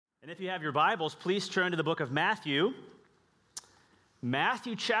And if you have your Bibles, please turn to the book of Matthew.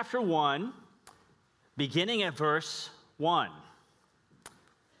 Matthew chapter 1, beginning at verse 1.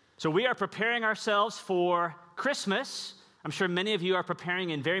 So we are preparing ourselves for Christmas. I'm sure many of you are preparing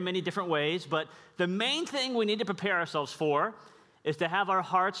in very many different ways, but the main thing we need to prepare ourselves for is to have our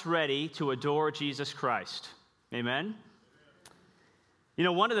hearts ready to adore Jesus Christ. Amen? You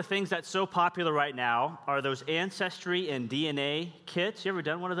know, one of the things that's so popular right now are those Ancestry and DNA kits. You ever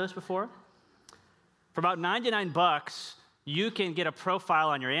done one of those before? For about $99, you can get a profile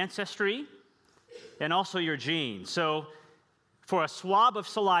on your ancestry and also your genes. So for a swab of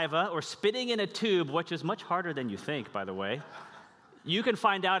saliva or spitting in a tube, which is much harder than you think, by the way, you can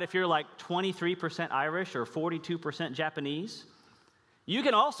find out if you're like 23% Irish or 42% Japanese. You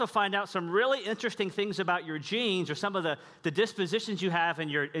can also find out some really interesting things about your genes or some of the dispositions you have in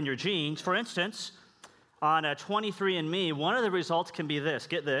your genes. For instance, on a 23andMe, one of the results can be this.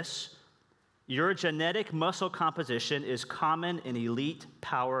 Get this. Your genetic muscle composition is common in elite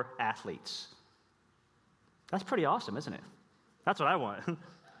power athletes. That's pretty awesome, isn't it? That's what I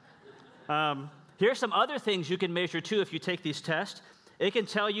want. Here's some other things you can measure too if you take these tests. It can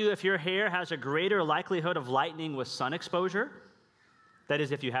tell you if your hair has a greater likelihood of lightening with sun exposure. That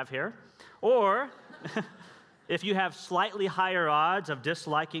is, if you have hair. Or if you have slightly higher odds of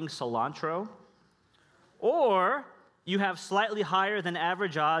disliking cilantro. Or you have slightly higher than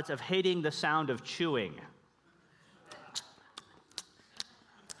average odds of hating the sound of chewing.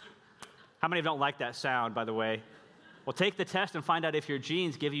 How many of you don't like that sound, by the way? Well, take the test and find out if your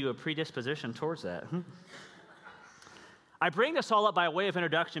genes give you a predisposition towards that. I bring this all up by way of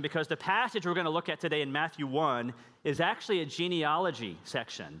introduction because the passage we're going to look at today in Matthew 1 is actually a genealogy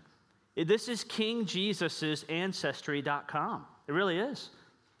section. This is King Jesus' Ancestry.com. It really is.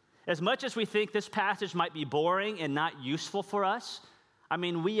 As much as we think this passage might be boring and not useful for us, I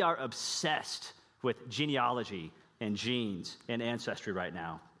mean, we are obsessed with genealogy and genes and ancestry right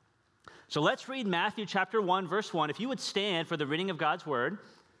now. So let's read Matthew chapter 1, verse 1. If you would stand for the reading of God's word,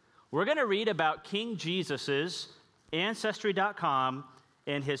 we're going to read about King Jesus' Ancestry.com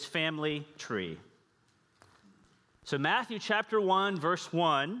and his family tree. So Matthew chapter 1, verse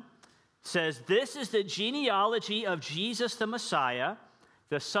 1 says, "This is the genealogy of Jesus the Messiah,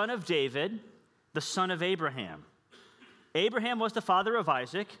 the son of David, the son of Abraham. Abraham was the father of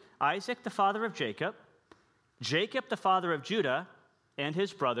Isaac, Isaac the father of Jacob, Jacob the father of Judah and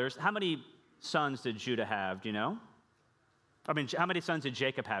his brothers." How many sons did Judah have, do you know? How many sons did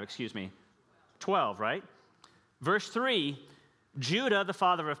Jacob have, 12, right? Verse 3, Judah, the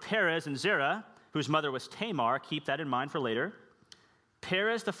father of Perez and Zerah, whose mother was Tamar, keep that in mind for later.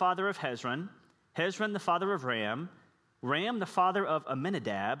 Perez, the father of Hezron, Hezron, the father of Ram, Ram, the father of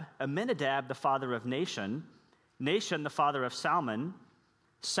Amminadab, Amminadab, the father of Nahshon, Nahshon, the father of Salmon,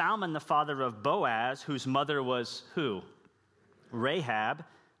 Salmon, the father of Boaz, whose mother was who? Rahab.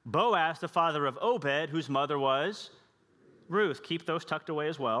 Boaz, the father of Obed, whose mother was Ruth. Keep those tucked away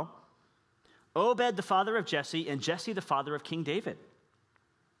as well. Obed, the father of Jesse, and Jesse, the father of King David.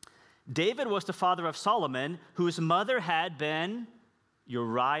 David was the father of Solomon, whose mother had been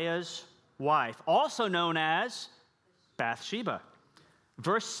Uriah's wife, also known as Bathsheba.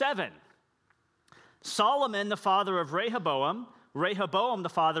 Verse 7, Solomon, the father of Rehoboam, Rehoboam, the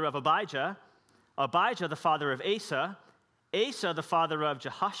father of Abijah, Abijah, the father of Asa, Asa, the father of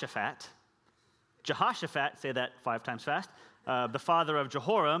Jehoshaphat, Jehoshaphat, say that 5 times fast, the father of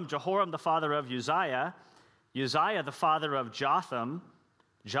Jehoram, Jehoram the father of Uzziah, Uzziah the father of Jotham,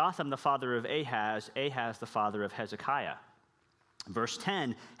 Jotham the father of Ahaz, Ahaz the father of Hezekiah. Verse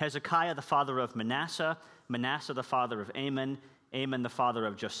 10, Hezekiah the father of Manasseh, Manasseh the father of Amon, Amon the father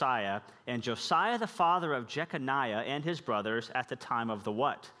of Josiah, and Josiah the father of Jeconiah and his brothers at the time of the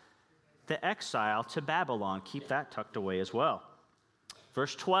what? The exile to Babylon. Keep that tucked away as well.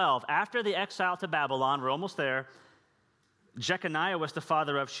 Verse 12, after the exile to Babylon, we're almost there, Jeconiah was the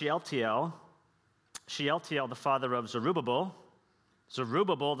father of Shealtiel, Shealtiel the father of Zerubbabel,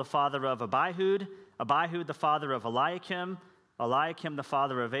 Zerubbabel the father of Abihud, Abihud the father of Eliakim, Eliakim the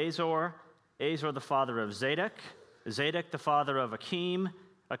father of Azor, Azor the father of Zadok, Zadok the father of Akim,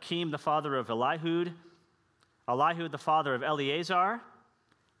 Akim the father of Elihud, Elihud the father of Eleazar,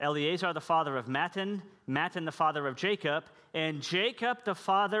 Eleazar the father of Mattan, Mattan the father of Jacob, and Jacob the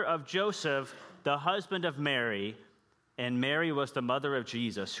father of Joseph, the husband of Mary, and Mary was the mother of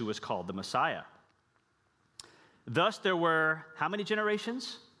Jesus, who was called the Messiah. Thus there were, how many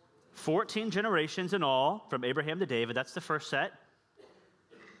generations? 14 generations in all, from Abraham to David. That's the first set.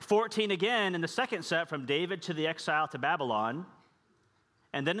 14 again in the second set, from David to the exile to Babylon.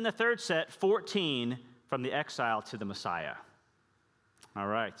 And then in the third set, 14 from the exile to the Messiah. All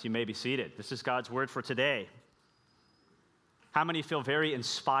right, you may be seated. This is God's word for today. How many feel very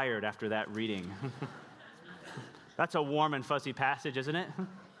inspired after that reading? That's a warm and fuzzy passage, isn't it?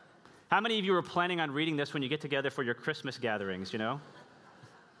 How many of you were planning on reading this when you get together for your Christmas gatherings,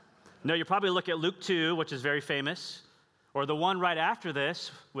 No, you probably look at Luke 2, which is very famous, or the one right after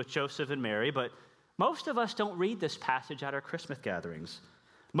this with Joseph and Mary, but most of us don't read this passage at our Christmas gatherings.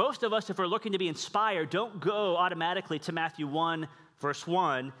 Most of us, if we're looking to be inspired, don't go automatically to Matthew 1, verse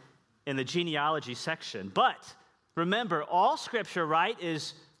 1 in the genealogy section. But remember, all Scripture, right,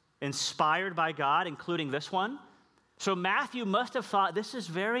 is inspired by God, including this one. So Matthew must have thought this is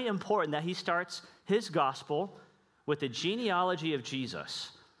very important that he starts his gospel with the genealogy of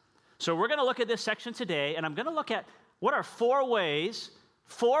Jesus. So we're going to look at this section today, and I'm going to look at what are four ways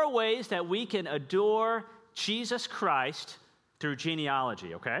that we can adore Jesus Christ through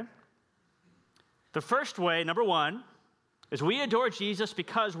genealogy, okay? The first way, number one, is we adore Jesus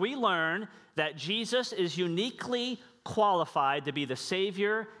because we learn that Jesus is uniquely qualified to be the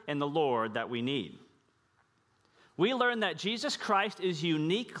Savior and the Lord that we need. We learn that Jesus Christ is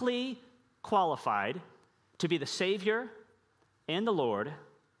uniquely qualified to be the Savior and the Lord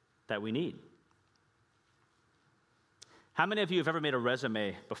that we need. How many of you have ever made a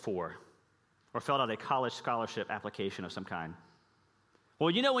resume before or filled out a college scholarship application of some kind?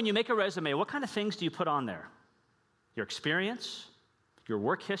 Well, when you make a resume, what kind of things do you put on there? Your experience, your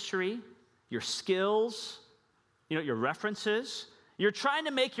work history, your skills, your references. You're trying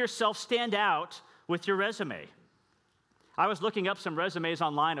to make yourself stand out with your resume. I was looking up some resumes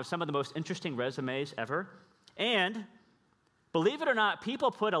online of some of the most interesting resumes ever. And believe it or not,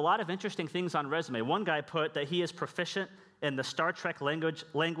 people put a lot of interesting things on resume. One guy put that he is proficient in the Star Trek language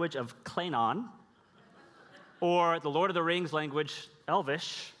of Klingon, or the Lord of the Rings language,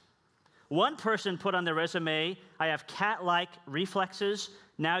 Elvish. One person put on their resume, I have cat-like reflexes.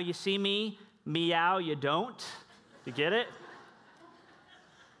 Now you see me, meow, you don't. You get it?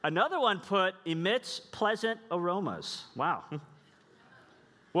 Another one put, emits pleasant aromas. Wow.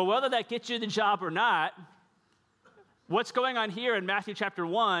 Well, whether that gets you the job or not, what's going on here in Matthew chapter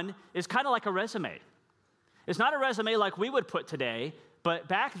 1 is kind of like a resume. It's not a resume like we would put today, but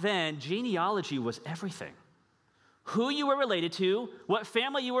back then, genealogy was everything. Who you were related to, what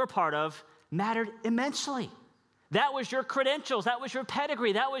family you were a part of, mattered immensely. That was your credentials, that was your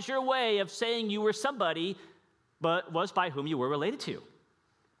pedigree, that was your way of saying you were somebody, but was by whom you were related to.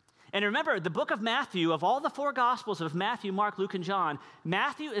 And remember, the book of Matthew, of all the four Gospels of Matthew, Mark, Luke, and John,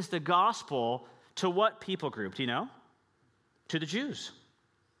 Matthew is the gospel to what people group, do you know? To the Jews.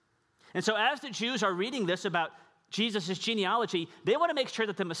 And so as the Jews are reading this about Jesus' genealogy, they want to make sure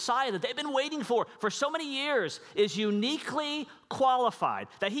that the Messiah that they've been waiting for so many years is uniquely qualified,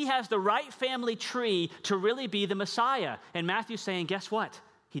 that he has the right family tree to really be the Messiah. And Matthew's saying, guess what?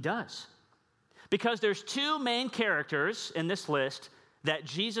 He does. Because there's two main characters in this list that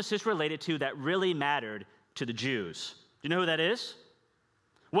Jesus is related to that really mattered to the Jews. Do you know who that is?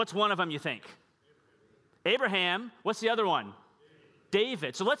 What's one of them, you think? Abraham. What's the other one?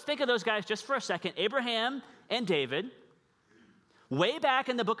 David. So let's think of those guys just for a second. Abraham and David. Way back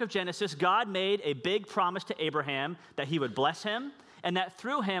in the book of Genesis, God made a big promise to Abraham that he would bless him and that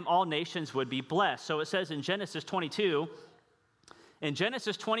through him all nations would be blessed. So it says in Genesis 22,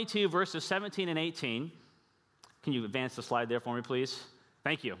 verses 17 and 18, can you advance the slide there for me, please?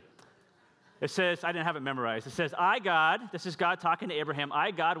 Thank you. It says, I didn't have it memorized. It says, I, God, this is God talking to Abraham,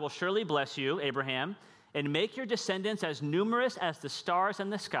 I, God, will surely bless you, Abraham, and make your descendants as numerous as the stars in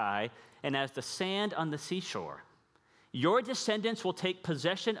the sky and as the sand on the seashore. Your descendants will take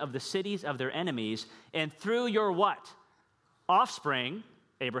possession of the cities of their enemies, and through your what? Offspring,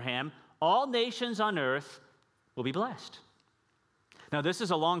 Abraham, all nations on earth will be blessed. Now, this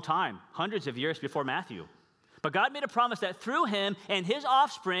is a long time, hundreds of years before Matthew. But God made a promise that through him and his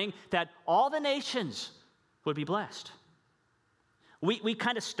offspring, that all the nations would be blessed. We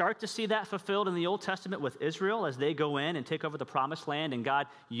kind of start to see that fulfilled in the Old Testament with Israel as they go in and take over the promised land, and God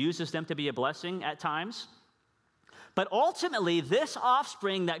uses them to be a blessing at times. But ultimately, this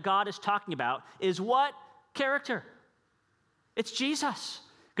offspring that God is talking about is what character? It's Jesus.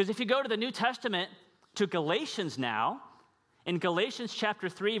 Because if you go to the New Testament, to Galatians now, in Galatians chapter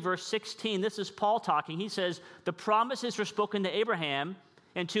 3, verse 16, this is Paul talking. He says, the promises were spoken to Abraham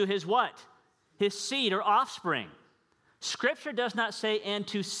and to his what? His seed or offspring. Scripture does not say, and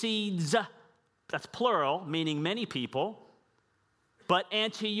to seeds, that's plural, meaning many people, but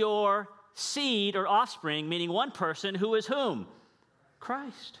and to your seed or offspring, meaning one person, who is whom?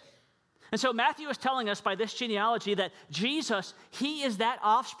 Christ. And so Matthew is telling us by this genealogy that Jesus, he is that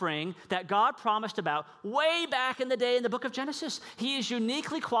offspring that God promised about way back in the day in the book of Genesis. He is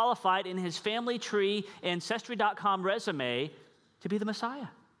uniquely qualified in his family tree, Ancestry.com resume to be the Messiah.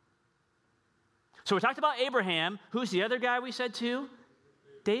 So we talked about Abraham. Who's the other guy we said too?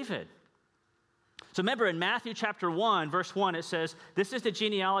 David. So remember in Matthew chapter 1, verse 1, it says, this is the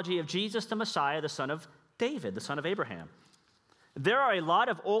genealogy of Jesus the Messiah, the son of David, the son of Abraham. There are a lot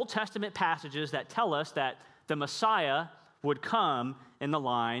of Old Testament passages that tell us that the Messiah would come in the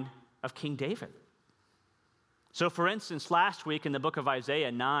line of King David. So for instance, last week in the book of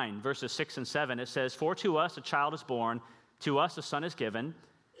Isaiah 9, verses 6 and 7, it says, for to us a child is born, to us a son is given,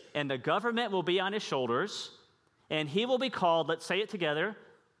 and the government will be on his shoulders, and he will be called, let's say it together,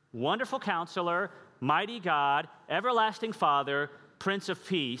 Wonderful Counselor, Mighty God, Everlasting Father, Prince of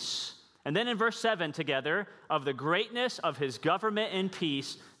Peace. And then in verse 7 together, of the greatness of his government and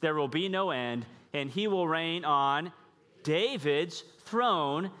peace, there will be no end, and he will reign on David's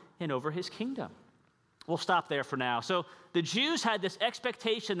throne and over his kingdom. We'll stop there for now. So the Jews had this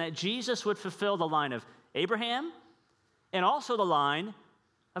expectation that Jesus would fulfill the line of Abraham and also the line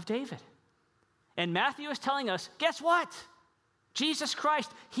of David. And Matthew is telling us, guess what? Jesus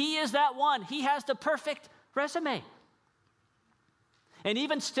Christ, he is that one. He has the perfect resume. And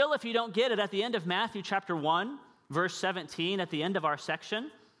even still, if you don't get it, at the end of Matthew chapter 1, verse 17, at the end of our section,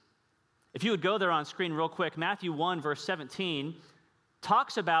 if you would go there on screen real quick, Matthew 1, verse 17,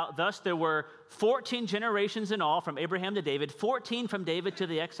 talks about, thus there were 14 generations in all from Abraham to David, 14 from David to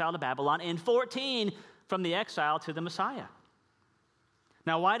the exile to Babylon, and 14 from the exile to the Messiah.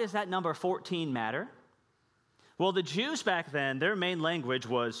 Now, why does that number 14 matter? Well, the Jews back then, their main language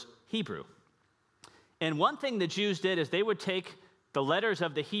was Hebrew. And one thing the Jews did is they would take the letters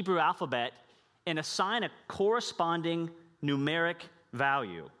of the Hebrew alphabet and assign a corresponding numeric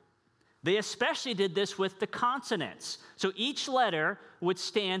value. They especially did this with the consonants. So each letter would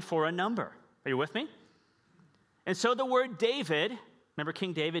stand for a number. Are you with me? And so the word David, remember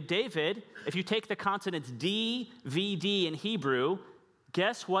King David? David, if you take the consonants D, V, D in Hebrew,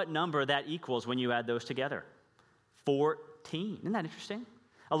 guess what number that equals when you add those together? 14. Isn't that interesting?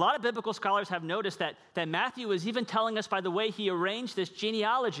 A lot of biblical scholars have noticed that Matthew is even telling us by the way he arranged this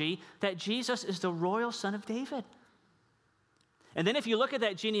genealogy that Jesus is the royal son of David. And then if you look at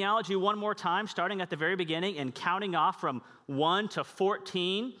that genealogy one more time, starting at the very beginning and counting off from 1 to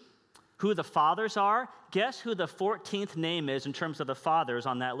 14, who the fathers are, guess who the 14th name is in terms of the fathers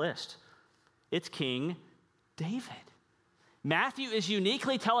on that list? It's King David. Matthew is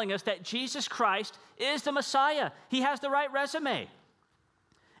uniquely telling us that Jesus Christ is the Messiah. He has the right resume.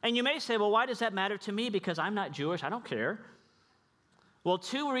 And you may say, well, why does that matter to me? Because I'm not Jewish. I don't care. Well,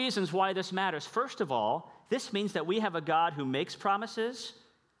 two reasons why this matters. First of all, this means that we have a God who makes promises,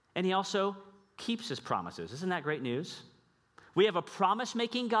 and he also keeps his promises. Isn't that great news? We have a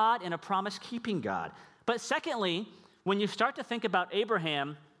promise-making God and a promise-keeping God. But secondly, when you start to think about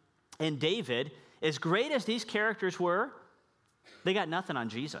Abraham and David, as great as these characters were, they got nothing on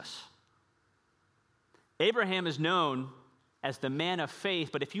Jesus. Abraham is known as the man of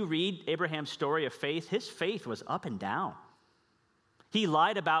faith, but if you read Abraham's story of faith, his faith was up and down. He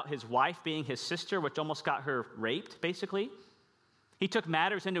lied about his wife being his sister, which almost got her raped, basically. He took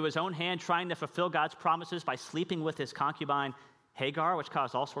matters into his own hand, trying to fulfill God's promises by sleeping with his concubine Hagar, which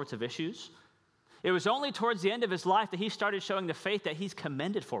caused all sorts of issues. It was only towards the end of his life that he started showing the faith that he's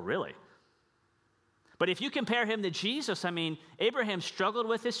commended for, really. But if you compare him to Jesus, Abraham struggled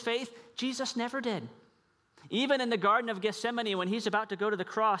with his faith. Jesus never did. Even in the Garden of Gethsemane, when he's about to go to the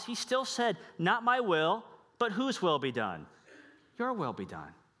cross, he still said, not my will, but whose will be done? Your will be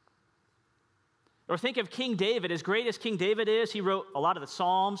done. Or think of King David. As great as King David is, he wrote a lot of the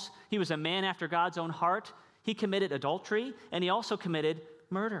Psalms. He was a man after God's own heart. He committed adultery, and he also committed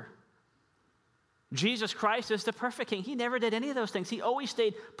murder. Jesus Christ is the perfect king. He never did any of those things. He always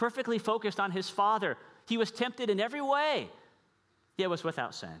stayed perfectly focused on his Father. He was tempted in every way, yet was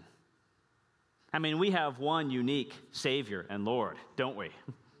without sin. We have one unique Savior and Lord, don't we?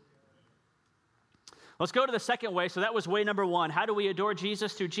 Let's go to the second way. So that was way number one. How do we adore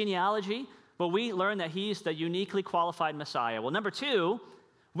Jesus? Through genealogy? Well, we learn that he's the uniquely qualified Messiah. Well, number two,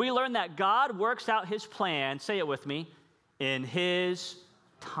 we learn that God works out his plan, say it with me, in his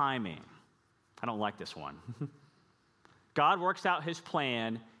timing. I don't like this one. God works out his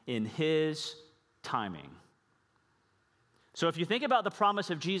plan in his timing. So if you think about the promise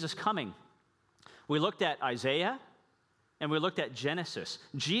of Jesus coming, we looked at Isaiah and we looked at Genesis.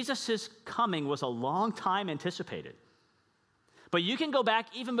 Jesus' coming was a long time anticipated. But you can go back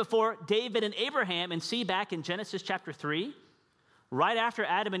even before David and Abraham and see back in Genesis chapter 3, Right after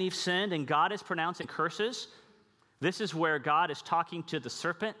Adam and Eve sinned and God is pronouncing curses, this is where God is talking to the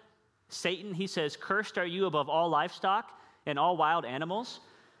serpent, Satan. He says, "Cursed are you above all livestock and all wild animals.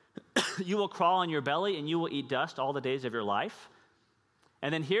 You will crawl on your belly and you will eat dust all the days of your life."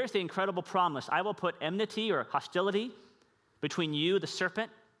 And then here's the incredible promise. "I will put enmity," or hostility, "between you, the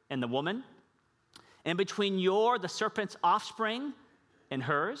serpent, and the woman, and between the serpent's offspring, and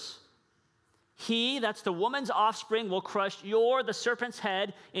hers. He," that's the woman's offspring, "will crush the serpent's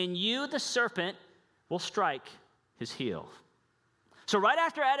head, and you, the serpent, will strike his heel." So right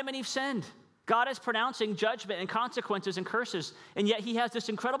after Adam and Eve sinned, God is pronouncing judgment and consequences and curses, and yet he has this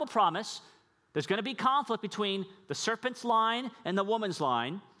incredible promise. There's going to be conflict between the serpent's line and the woman's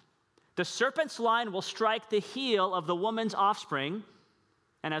line. The serpent's line will strike the heel of the woman's offspring,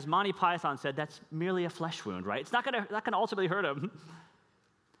 and as Monty Python said, that's merely a flesh wound, right? It's not going to ultimately hurt him.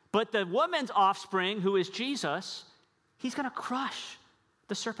 But the woman's offspring, who is Jesus, he's going to crush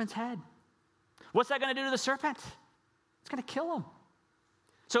the serpent's head. What's that going to do to the serpent? It's going to kill him.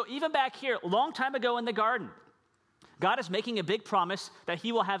 So even back here, a long time ago in the garden, God is making a big promise that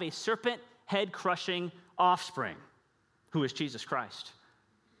he will have a serpent head-crushing offspring, who is Jesus Christ.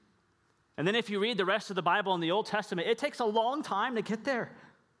 And then if you read the rest of the Bible in the Old Testament, it takes a long time to get there.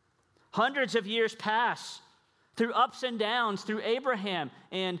 Hundreds of years pass through ups and downs, through Abraham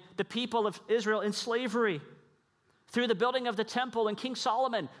and the people of Israel in slavery, through the building of the temple and King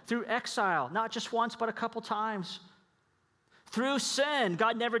Solomon, through exile, not just once, but a couple times. Through sin,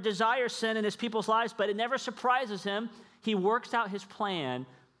 God never desires sin in his people's lives, but it never surprises him. He works out his plan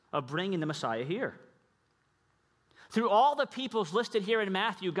of bringing the Messiah here. Through all the peoples listed here in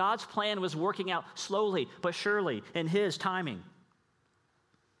Matthew, God's plan was working out slowly but surely in his timing.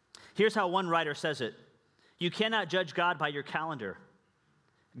 Here's how one writer says it: "You cannot judge God by your calendar.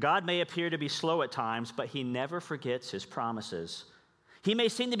 God may appear to be slow at times, but he never forgets his promises. He may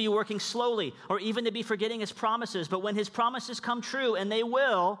seem to be working slowly or even to be forgetting his promises, but when his promises come true, and they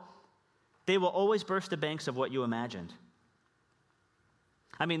will always burst the banks of what you imagined."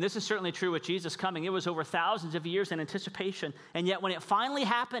 I mean, this is certainly true with Jesus coming. It was over thousands of years in anticipation, and yet when it finally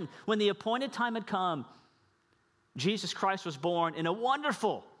happened, when the appointed time had come, Jesus Christ was born in a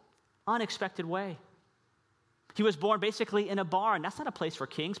wonderful, unexpected way. He was born basically in a barn. That's not a place for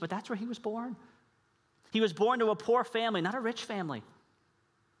kings, but that's where he was born. He was born to a poor family, not a rich family.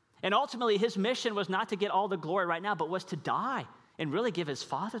 And ultimately, his mission was not to get all the glory right now, but was to die and really give his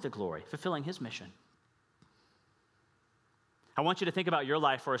Father the glory, fulfilling his mission. I want you to think about your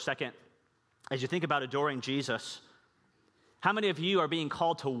life for a second as you think about adoring Jesus. How many of you are being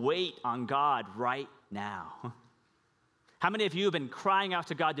called to wait on God right now? How many of you have been crying out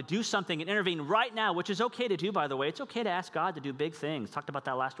to God to do something and intervene right now, which is okay to do, by the way. It's okay to ask God to do big things. Talked about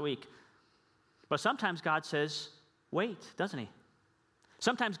that last week. But sometimes God says, wait, doesn't he?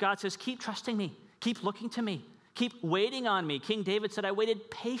 Sometimes God says, keep trusting me. Keep looking to me. Keep waiting on me. King David said, "I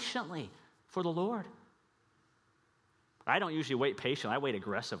waited patiently for the Lord." I don't usually wait patiently. I wait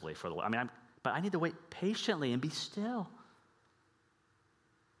aggressively for the Lord. But I need to wait patiently and be still.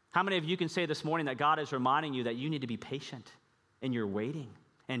 How many of you can say this morning that God is reminding you that you need to be patient in your waiting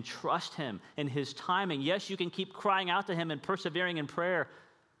and trust him in his timing? Yes, you can keep crying out to him and persevering in prayer,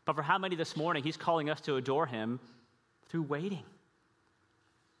 but for how many this morning, he's calling us to adore him through waiting?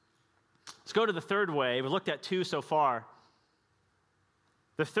 Let's go to the third way. We've looked at two so far.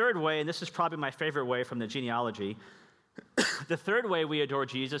 The third way, and this is probably my favorite way from the genealogy, the third way we adore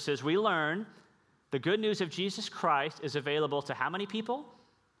Jesus is we learn the good news of Jesus Christ is available to how many people?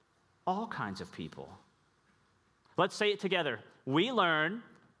 All kinds of people. Let's say it together. We learn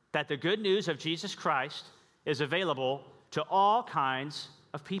that the good news of Jesus Christ is available to all kinds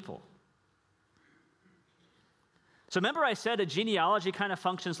of people. So remember I said a genealogy kind of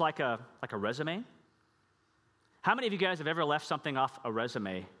functions like a resume? How many of you guys have ever left something off a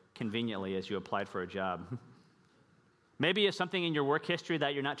resume conveniently as you applied for a job? Maybe it's something in your work history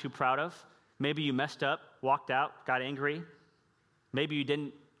that you're not too proud of. Maybe you messed up, walked out, got angry. Maybe you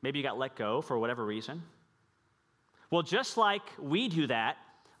didn't. Maybe you got let go for whatever reason. Well, just like we do that,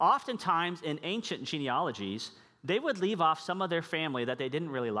 oftentimes in ancient genealogies, they would leave off some of their family that they didn't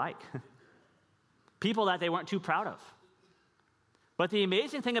really like. People that they weren't too proud of. But the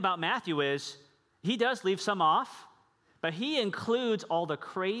amazing thing about Matthew is he does leave some off, but he includes all the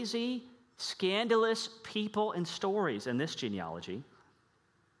crazy, scandalous people and stories in this genealogy.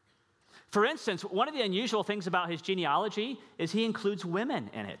 For instance, one of the unusual things about his genealogy is he includes women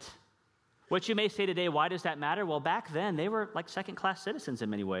in it. Which you may say today, why does that matter? Well, back then, they were like second-class citizens in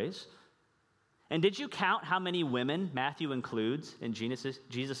many ways. And did you count how many women Matthew includes in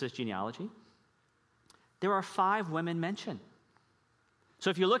Jesus' genealogy? There are 5 women mentioned. So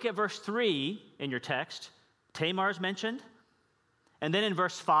if you look at verse 3 in your text, Tamar is mentioned. And then in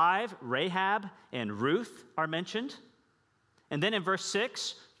verse 5, Rahab and Ruth are mentioned. And then in verse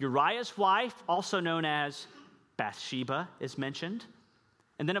 6, Uriah's wife, also known as Bathsheba, is mentioned.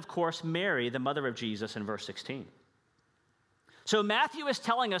 And then, of course, Mary, the mother of Jesus, in verse 16. So Matthew is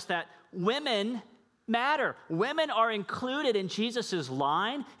telling us that women matter. Women are included in Jesus'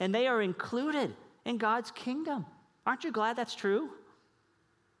 line, and they are included in God's kingdom. Aren't you glad that's true?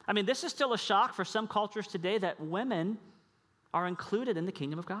 I mean, this is still a shock for some cultures today that women are included in the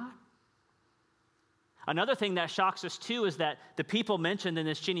kingdom of God. Another thing that shocks us too is that the people mentioned in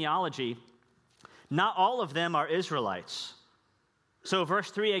this genealogy, not all of them are Israelites. So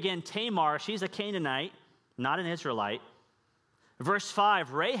verse 3 again, Tamar, she's a Canaanite, not an Israelite. Verse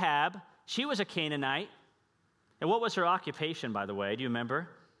 5, Rahab, she was a Canaanite. And what was her occupation, by the way? Do you remember?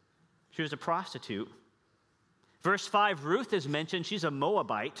 She was a prostitute. Verse 5, Ruth is mentioned. She's a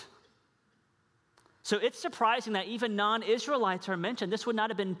Moabite. So it's surprising that even non-Israelites are mentioned. This would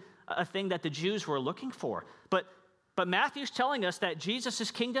not have been a thing that the Jews were looking for. But Matthew's telling us that Jesus'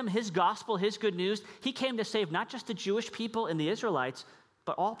 kingdom, his gospel, his good news, he came to save not just the Jewish people and the Israelites,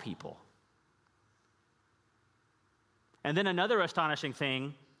 but all people. And then another astonishing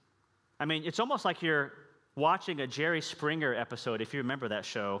thing, I mean, it's almost like you're watching a Jerry Springer episode, if you remember that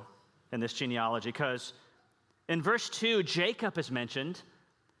show in this genealogy, because in verse 2, Jacob is mentioned.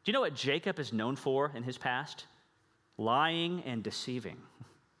 Do you know what Jacob is known for in his past? Lying and deceiving.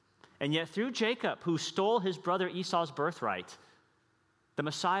 And yet through Jacob, who stole his brother Esau's birthright, the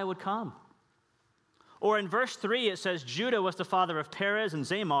Messiah would come. Or in verse 3, it says, Judah was the father of Perez and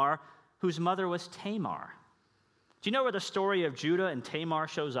Zamar, whose mother was Tamar. Do you know where the story of Judah and Tamar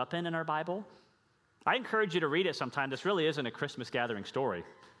shows up in our Bible? I encourage you to read it sometime. This really isn't a Christmas gathering story.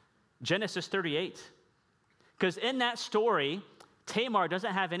 Genesis 38. Because in that story, Tamar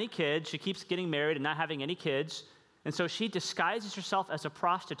doesn't have any kids. She keeps getting married and not having any kids. And so she disguises herself as a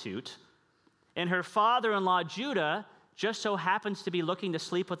prostitute. And her father-in-law, Judah, just so happens to be looking to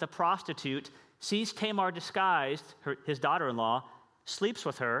sleep with a prostitute, sees Tamar disguised, his daughter-in-law, sleeps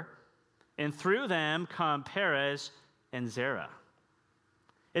with her, and through them come Perez and Zerah.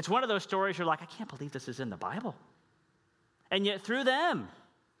 It's one of those stories you're like, I can't believe this is in the Bible. And yet through them,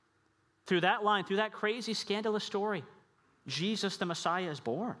 through that line, through that crazy, scandalous story, Jesus the Messiah is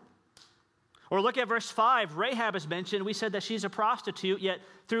born. Or look at verse 5. Rahab is mentioned. We said that she's a prostitute, yet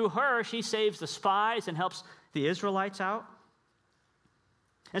through her, she saves the spies and helps the Israelites out.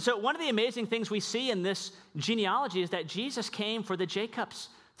 And so one of the amazing things we see in this genealogy is that Jesus came for the Jacobs,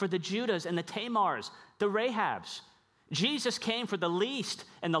 for the Judahs and the Tamars, the Rahabs. Jesus came for the least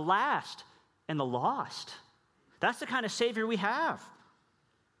and the last and the lost. That's the kind of Savior we have.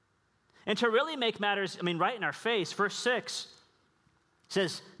 And to really make matters, right in our face, verse 6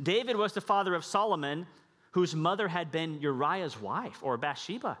 says, David was the father of Solomon, whose mother had been Uriah's wife, or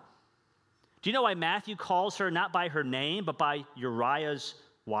Bathsheba. Do you know why Matthew calls her not by her name, but by Uriah's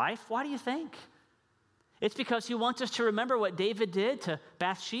wife? Why do you think? It's because he wants us to remember what David did to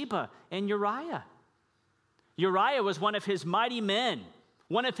Bathsheba and Uriah. Uriah was one of his mighty men,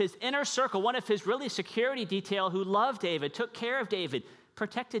 one of his inner circle, one of his really security detail who loved David, took care of David,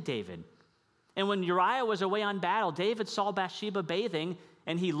 protected David. And when Uriah was away on battle, David saw Bathsheba bathing,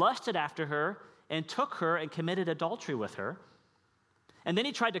 and he lusted after her and took her and committed adultery with her. And then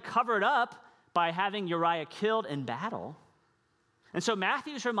he tried to cover it up by having Uriah killed in battle. And so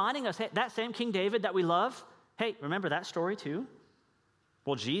Matthew's reminding us, hey, that same King David that we love, hey, remember that story too?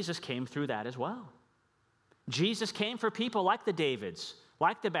 Well, Jesus came through that as well. Jesus came for people like the Davids,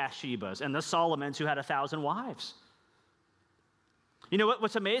 like the Bathshebas, and the Solomons who had 1,000 wives. You know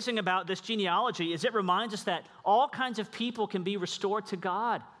what's amazing about this genealogy is it reminds us that all kinds of people can be restored to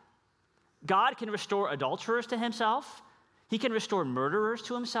God. God can restore adulterers to himself. He can restore murderers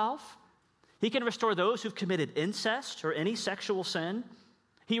to himself. He can restore those who've committed incest or any sexual sin.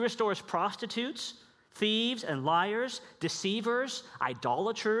 He restores prostitutes, thieves and liars, deceivers,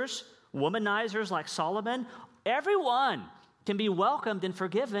 idolaters, womanizers like Solomon. Everyone can be welcomed and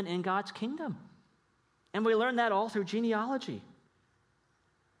forgiven in God's kingdom. And we learn that all through genealogy.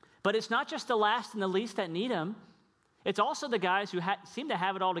 But it's not just the last and the least that need him. It's also the guys who seem to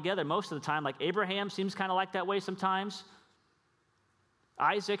have it all together most of the time, like Abraham seems kind of like that way sometimes.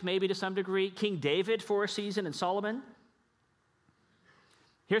 Isaac, maybe to some degree. King David for a season, and Solomon.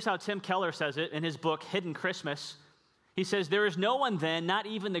 Here's how Tim Keller says it in his book, Hidden Christmas. He says, there is no one then, not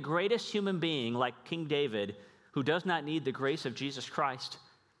even the greatest human being like King David, who does not need the grace of Jesus Christ.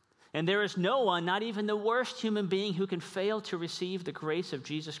 And there is no one, not even the worst human being, who can fail to receive the grace of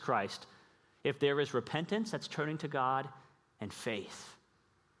Jesus Christ if there is repentance that's turning to God and faith.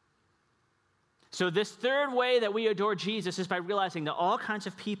 So this third way that we adore Jesus is by realizing that all kinds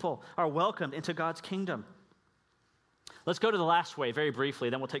of people are welcomed into God's kingdom. Let's go to the last way very briefly,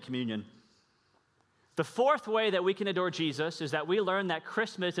 then we'll take communion. The fourth way that we can adore Jesus is that we learn that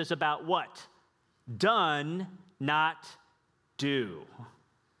Christmas is about what? Done, not do.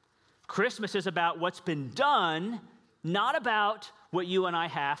 Christmas is about what's been done, not about what you and I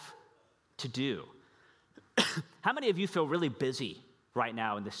have to do. How many of you feel really busy right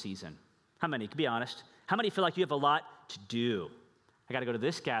now in this season? How many? Be honest. How many feel like you have a lot to do? I got to go to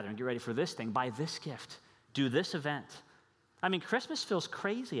this gathering, get ready for this thing, buy this gift, do this event. I mean, Christmas feels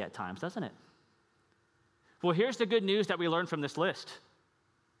crazy at times, doesn't it? Well, here's the good news that we learned from this list.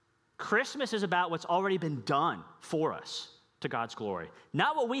 Christmas is about what's already been done for us to God's glory.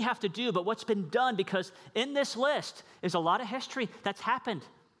 Not what we have to do, but what's been done, because in this list is a lot of history that's happened,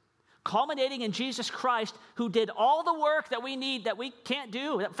 culminating in Jesus Christ, who did all the work that we need, that we can't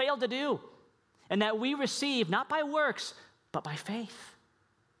do, that failed to do, and that we receive not by works, but by faith.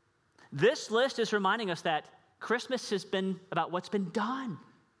 This list is reminding us that Christmas has been about what's been done,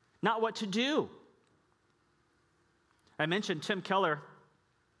 not what to do. I mentioned Tim Keller,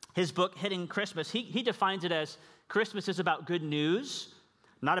 his book, Hitting Christmas. He defines it as Christmas is about good news,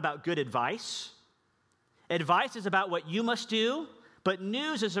 not about good advice. Advice is about what you must do, but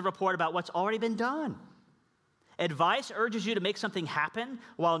news is a report about what's already been done. Advice urges you to make something happen,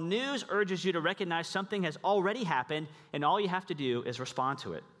 while news urges you to recognize something has already happened, and all you have to do is respond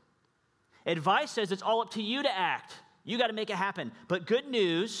to it. Advice says it's all up to you to act. You got to make it happen. But good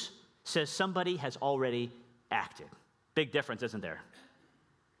news says somebody has already acted. Big difference, isn't there?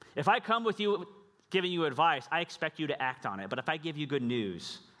 If I come with you giving you advice, I expect you to act on it. But if I give you good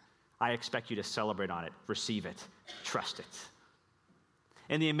news, I expect you to celebrate on it, receive it, trust it.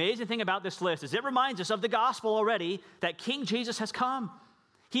 And the amazing thing about this list is it reminds us of the gospel already, that King Jesus has come.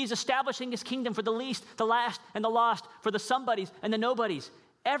 He's establishing his kingdom for the least, the last, and the lost, for the somebodies and the nobodies.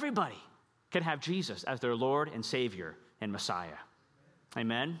 Everybody can have Jesus as their Lord and Savior and Messiah.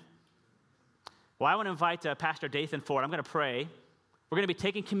 Amen? Well, I want to invite Pastor Dathan forward. I'm going to pray. We're going to be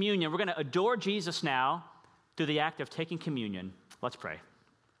taking communion. We're going to adore Jesus now through the act of taking communion. Let's pray.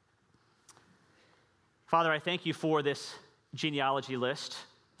 Father, I thank you for this genealogy list.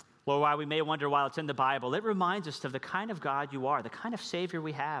 Lord, while we may wonder why it's in the Bible, it reminds us of the kind of God you are, the kind of Savior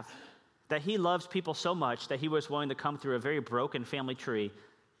we have, that he loves people so much that he was willing to come through a very broken family tree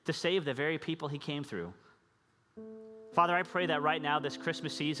to save the very people he came through. Father, I pray that right now, this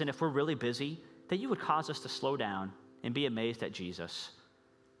Christmas season, if we're really busy, that you would cause us to slow down and be amazed at Jesus.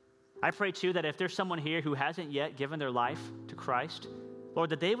 I pray, too, that if there's someone here who hasn't yet given their life to Christ, Lord,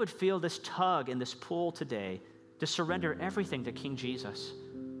 that they would feel this tug and this pull today to surrender everything to King Jesus,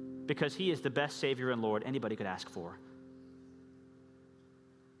 because he is the best Savior and Lord anybody could ask for.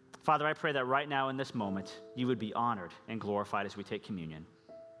 Father, I pray that right now in this moment, you would be honored and glorified as we take communion.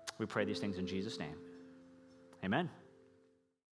 We pray these things in Jesus' name. Amen.